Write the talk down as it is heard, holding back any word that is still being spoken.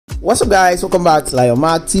What's up guys, welcome back to Lion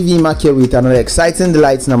Mark TV. Mark here with another exciting,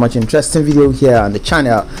 delightful and much interesting video here on the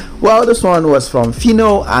channel. Well, this one was from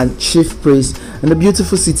Phyno and Chief Priest in the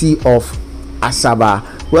beautiful city of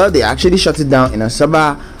Asaba. Well, they actually shut it down in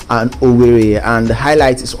Asaba and Owerri, and the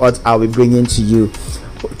highlight is what I'll be bringing to you.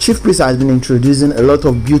 Chief Priest has been introducing a lot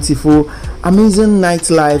of beautiful, amazing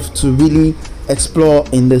nightlife to really explore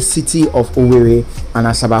in the city of Owerri and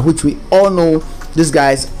Asaba, which we all know these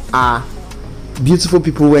guys are beautiful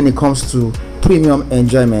people when it comes to premium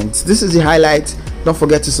enjoyment. This is the highlight. Don't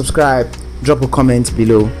forget to subscribe, drop a comment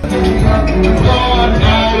below.